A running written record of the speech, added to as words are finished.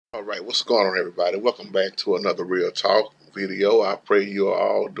All right, what's going on, everybody? Welcome back to another Real Talk video. I pray you are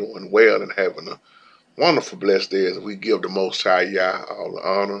all doing well and having a wonderful, blessed day as we give the Most High Yah all the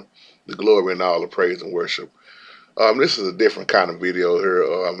honor, the glory, and all the praise and worship. This is a different kind of video here.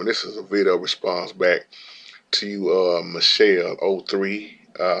 And this is a video response back to you, Michelle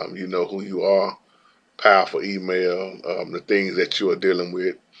O3. You know who you are. Powerful email. The things that you are dealing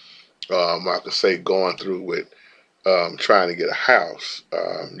with. I could say going through with trying to get a house.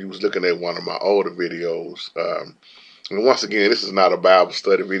 You was looking at one of my older videos. And once again, this is not a Bible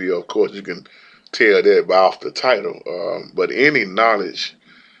study video. Of course, you can tell that by off the title. But any knowledge,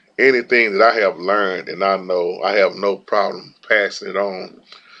 anything that I have learned and I know, I have no problem passing it on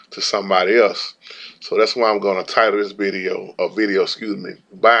to somebody else. So that's why I'm going to title this video,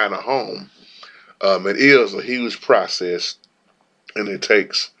 buying a home. It is a huge process and it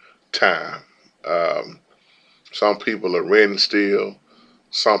takes time. Um, some people are renting still.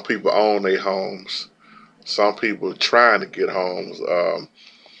 Some people own their homes. Some people are trying to get homes. And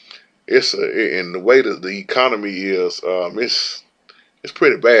the way that the economy is, it's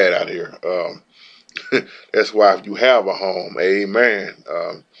pretty bad out here. That's why if you have a home, amen.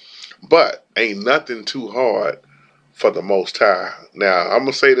 But ain't nothing too hard for the Most High. Now I'm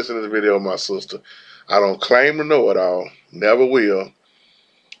gonna say this in this video, my sister. I don't claim to know it all, never will,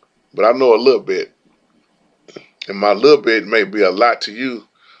 but I know a little bit, and my little bit may be a lot to you,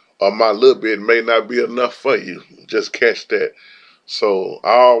 or my little bit may not be enough for you. Just catch that. So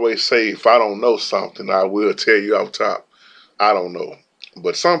I always say if I don't know something, I will tell you off top. I don't know.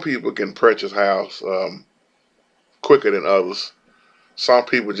 But some people can purchase house quicker than others. Some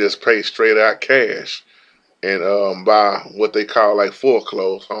people just pay straight out cash and buy what they call like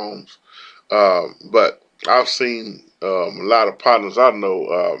foreclosed homes. But I've seen a lot of partners I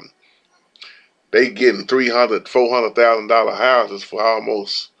know, they getting $300,000, $400,000 houses for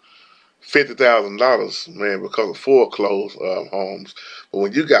almost $50,000, man, because of foreclosed homes. But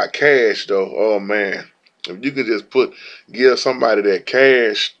when you got cash, though, oh man, if you could just give somebody that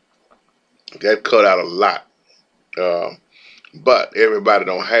cash, that cut out a lot. Uh, but everybody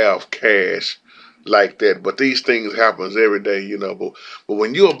don't have cash like that. But these things happens every day, you know. But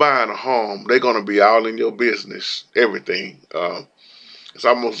when you're buying a home, they're gonna be all in your business, everything. It's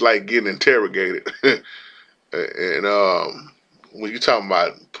almost like getting interrogated. And when you're talking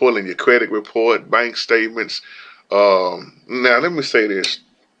about pulling your credit report, bank statements, now let me say this.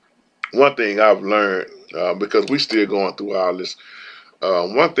 One thing I've learned, because we still going through all this,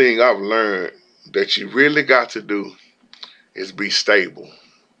 one thing I've learned that you really got to do is be stable.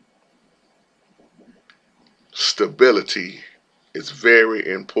 Stability is very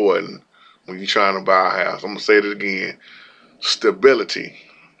important when you're trying to buy a house. I'm going to say it again. Stability,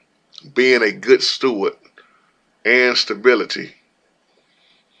 being a good steward, and stability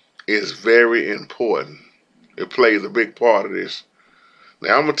is very important. It plays a big part of this.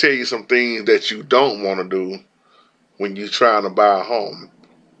 Now, I'm going to tell you some things that you don't want to do when you're trying to buy a home.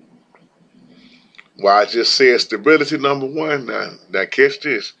 Well, I just said stability number one. Now catch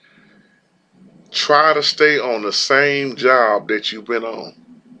this. Try to stay on the same job that you've been on.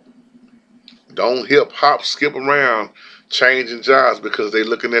 Don't hip hop, skip around, changing jobs because they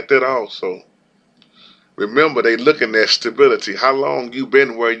looking at that also. Remember, they looking at stability. How long you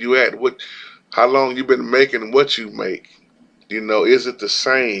been where you at? How long you been making what you make? You know, is it the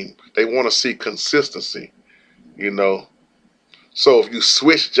same? They want to see consistency. You know, so if you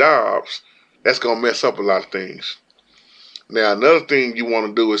switch jobs, that's gonna mess up a lot of things. Now, another thing you want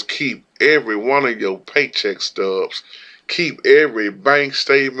to do is keep every one of your paycheck stubs. Keep every bank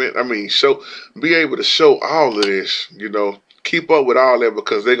statement. I mean, be able to show all of this. You know, keep up with all that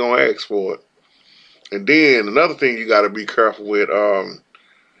because they're gonna ask for it. And then another thing you got to be careful with.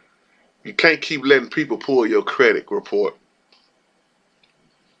 You can't keep letting people pull your credit report.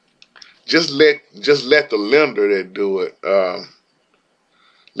 Just let the lender that do it.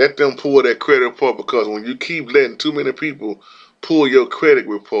 Let them pull that credit report because when you keep letting too many people pull your credit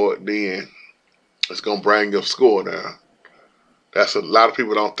report, then it's gonna bring your score down. That's a lot of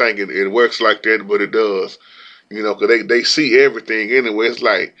people don't think it works like that, but it does. You know, 'cause they see everything anyway. It's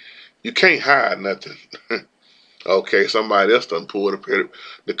like you can't hide nothing. Okay, somebody else done pulled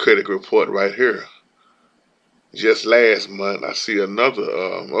the credit report right here. Just last month, I see another.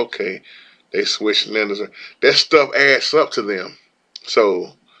 Okay, they switched lenders. That stuff adds up to them.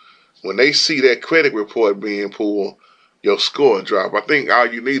 So when they see that credit report being pulled, your score drop. I think all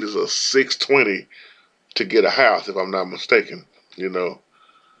you need is a 620 to get a house, if I'm not mistaken. You know.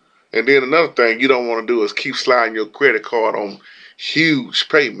 And then another thing you don't want to do is keep sliding your credit card on huge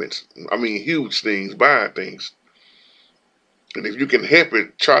payments. I mean, huge things, buying things. And if you can help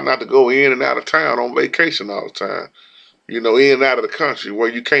it, try not to go in and out of town on vacation all the time. In and out of the country where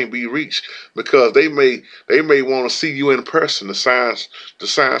you can't be reached, because they may want to see you in person to sign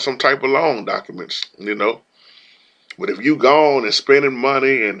some type of loan documents. But if you gone and spending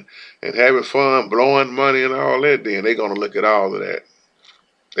money and having fun, blowing money and all that, then they're gonna look at all of that.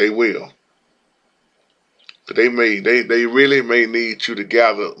 They will. They really may need you to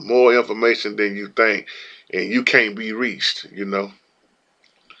gather more information than you think, and you can't be reached.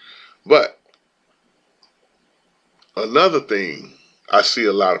 But another thing I see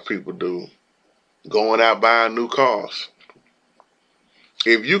a lot of people do, going out buying new cars.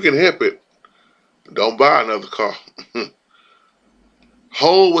 If you can help it, don't buy another car.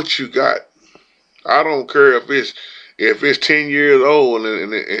 Hold what you got. I don't care if it's 10 years old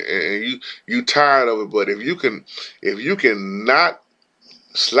and you tired of it. But if you can not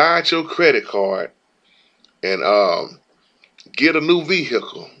slide your credit card and get a new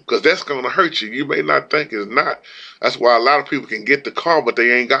vehicle, because that's gonna hurt you. You may not think it's not. That's why a lot of people can get the car, but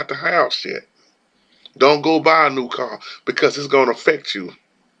they ain't got the house yet. Don't go buy a new car because it's gonna affect you.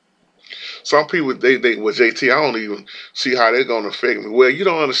 Some people they with JT, I don't even see how they're gonna affect me. Well, you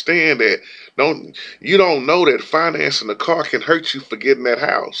don't understand that. You don't know that financing a car can hurt you for getting that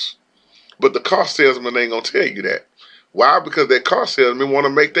house. But the car salesman ain't gonna tell you that. Why? Because that car salesman want to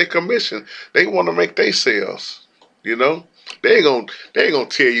make their commission. They want to make their sales. You know. They ain't gonna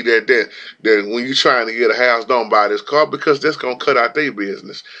tell you that when you trying to get a house, don't buy this car, because that's gonna cut out their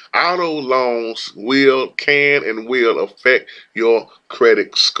business. Auto loans can and will affect your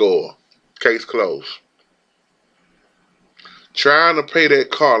credit score. Case closed. Trying to pay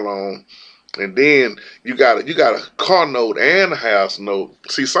that car loan, and then you got a car note and a house note.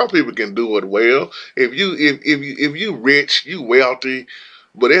 See, some people can do it well. If you rich, you wealthy,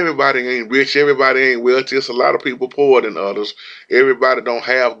 but everybody ain't rich. Everybody ain't wealthy. It's a lot of people poorer than others. Everybody don't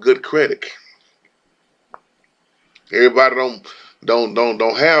have good credit. Everybody don't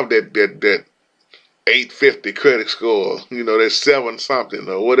have that 850 credit score. That's seven something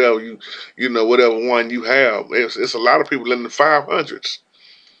or whatever whatever one you have. It's a lot of people in the 500s.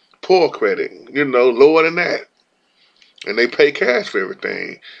 Poor credit, lower than that, and they pay cash for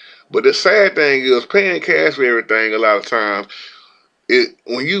everything. But the sad thing is, paying cash for everything a lot of times,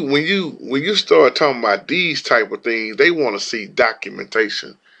 when you start talking about these type of things, they want to see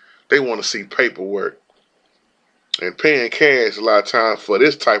documentation. They want to see paperwork. And paying cash a lot of times for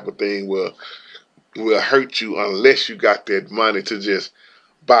this type of thing will hurt you unless you got that money to just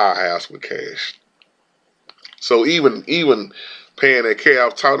buy a house with cash. So even paying that cash, I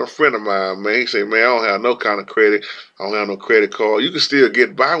was talking to a friend of mine, man. He said, man, I don't have no kind of credit. I don't have no credit card. You can still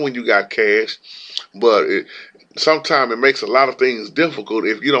get by when you got cash, but sometimes it makes a lot of things difficult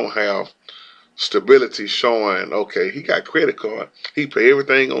if you don't have stability showing, okay, he got credit card. He pay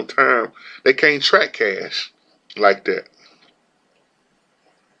everything on time. They can't track cash like that.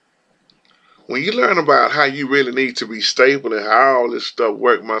 When you learn about how you really need to be stable and how all this stuff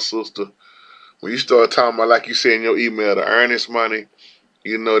work, my sister, when you start talking about, like you said in your email, the earnest money,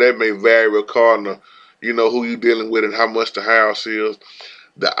 that may vary according to, who you dealing with and how much the house is.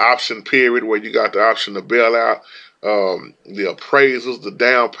 The option period where you got the option to bail out, the appraisals, the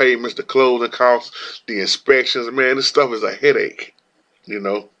down payments, the closing costs, the inspections. Man, this stuff is a headache. You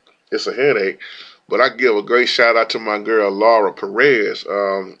know, it's a headache. But I give a great shout out to my girl Laura Perez,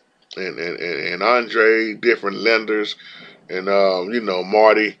 and Andre, different lenders, and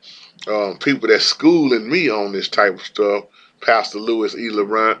Marty, people that schooling me on this type of stuff. Pastor Louis E.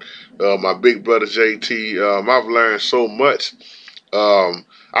 Laurent, my big brother JT. I've learned so much.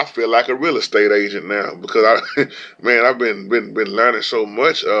 I feel like a real estate agent now because man, I've been learning so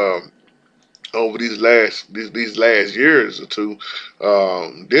much over these last years or two,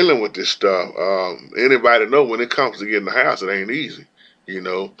 dealing with this stuff. Anybody know when it comes to getting a house, it ain't easy. You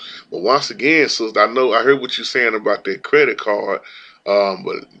know, but once again, sister, I heard what you're saying about that credit card.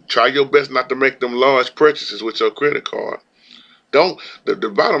 But try your best not to make them large purchases with your credit card. Don't. The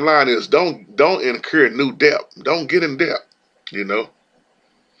bottom line is don't incur new debt. Don't get in debt. You know.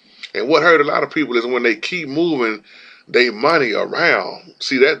 And what hurt a lot of people is when they keep moving their money around.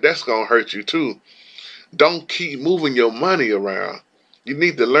 See, that's gonna hurt you too. Don't keep moving your money around. You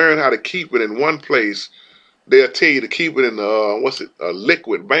need to learn how to keep it in one place. They'll tell you to keep it in a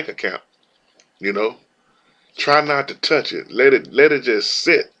liquid bank account. You know, try not to touch it. Let it just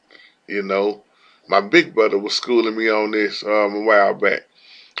sit. You know, my big brother was schooling me on this a while back.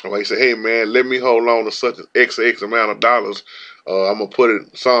 Like you say, hey man, let me hold on to such an X amount of dollars. I'm gonna put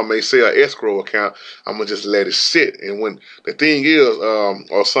it. Some may say an escrow account. I'm gonna just let it sit. And when the thing is,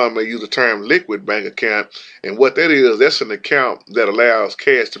 or some may use the term liquid bank account. And what that is, that's an account that allows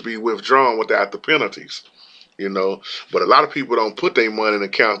cash to be withdrawn without the penalties. You know, but a lot of people don't put their money in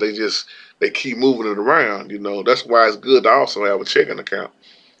accounts. They keep moving it around. You know, that's why it's good to also have a checking account.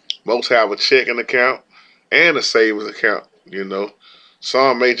 Most have a checking account and a savings account. You know,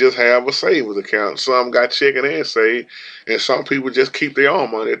 some may just have a savings account. Some got checking and save, and some people just keep their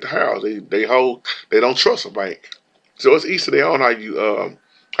own money at the house. They hold. They don't trust a bank. So it's each to their own how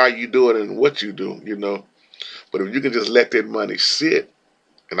you do it and what you do. You know, but if you can just let that money sit,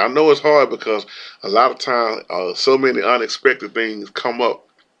 and I know it's hard because a lot of times so many unexpected things come up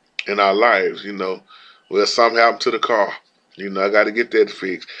in our lives. You know, well something happened to the car. You know, I got to get that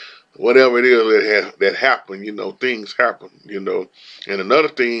fixed. Whatever it is that happened, you know, things happen, you know. And another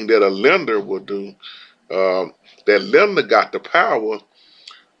thing that a lender will do, that lender got the power.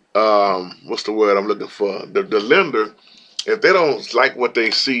 What's the word I'm looking for? The lender, if they don't like what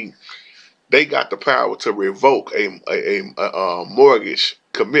they see, they got the power to revoke a mortgage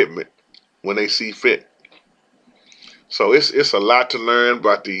commitment when they see fit. So it's a lot to learn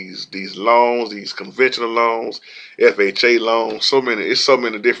about these loans, these conventional loans, FHA loans. So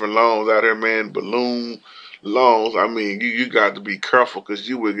many different loans out here, man. Balloon loans. I mean, you got to be careful because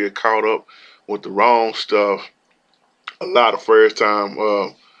you will get caught up with the wrong stuff. A lot of first time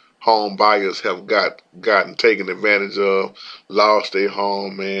home buyers have gotten taken advantage of, lost their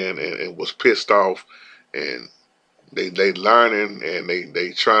home, man, and was pissed off, and they learning and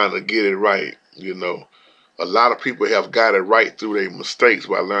they trying to get it right. You know, a lot of people have got it right through their mistakes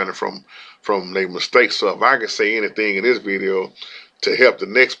by learning from their mistakes. So if I can say anything in this video to help the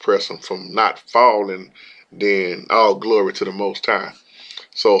next person from not falling, then all glory to the Most High.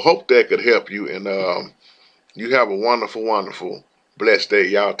 So hope that could help you, and you have a wonderful, wonderful, blessed day.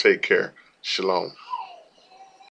 Y'all take care. Shalom.